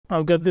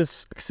I've got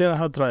this external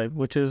hard drive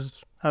which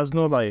has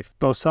no life,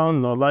 no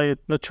sound, no light,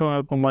 not showing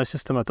up on my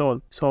system at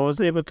all. So I was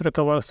able to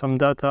recover some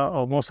data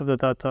or most of the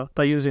data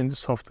by using the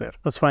software.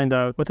 Let's find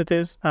out what it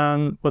is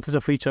and what is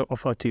a feature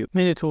offered to you.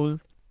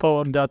 MiniTool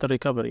Power Data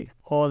Recovery,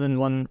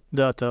 all-in-one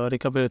data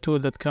recovery tool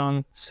that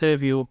can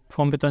save you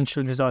from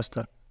potential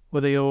disaster,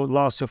 whether you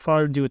lost your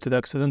file due to the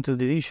accidental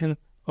deletion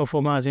or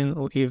formatting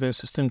or even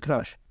system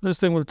crash. This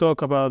thing will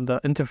talk about the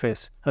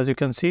interface. As you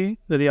can see,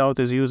 the layout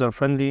is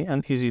user-friendly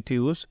and easy to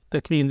use. The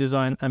clean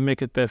design and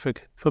make it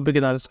perfect for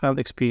beginners and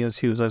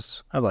experienced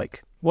users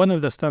alike. One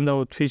of the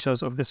standout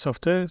features of this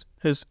software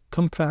is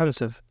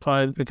comprehensive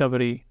file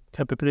recovery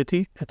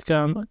capability. It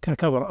can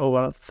recover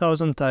over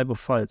 1,000 types of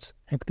files,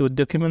 include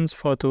documents,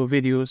 photos,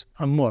 videos,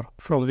 and more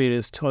from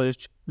various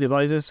storage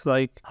devices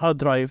like hard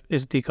drive,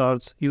 SD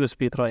cards,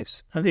 USB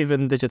drives, and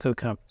even digital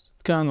cameras.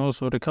 It can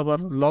also recover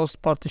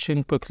lost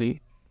partition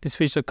quickly. This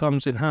feature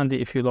comes in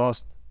handy if you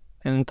lost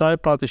an entire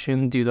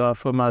partition due to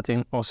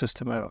formatting or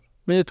system error.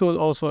 MiniTool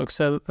also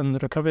excels in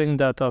recovering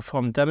data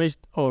from damaged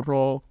or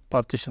raw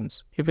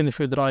partitions. Even if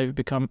your drive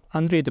becomes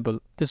unreadable,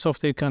 this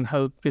software can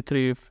help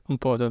retrieve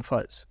important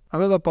files.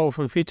 Another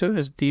powerful feature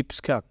is Deep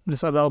Scan.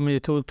 This allows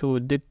MiniTool to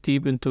dig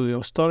deep into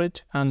your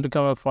storage and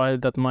recover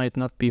files that might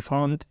not be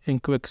found in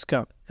quick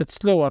scan. It's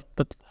slower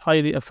but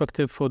highly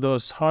effective for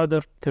those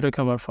harder to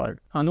recover files.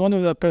 And one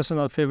of the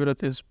personal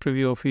favorites is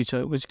Preview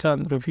feature, which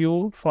can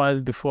review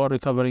files before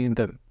recovering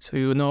them, so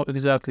you know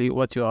exactly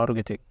what you are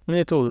getting.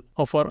 MiniTool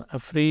offers a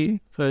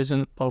free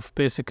version of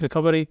basic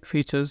recovery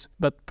features,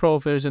 but Pro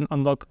version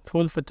unlocks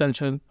full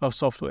potential of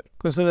software.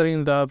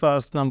 Considering the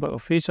vast number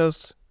of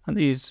features and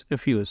ease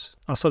of use,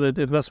 a solid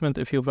investment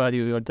if you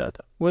value your data.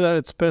 Whether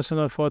it's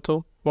personal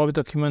photo, work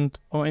document,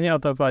 or any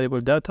other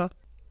valuable data,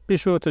 be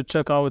sure to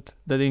check out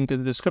the link in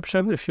the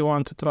description if you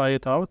want to try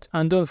it out.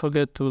 And don't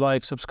forget to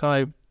like,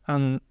 subscribe,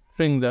 and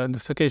ring the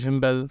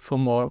notification bell for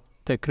more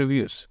tech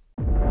reviews.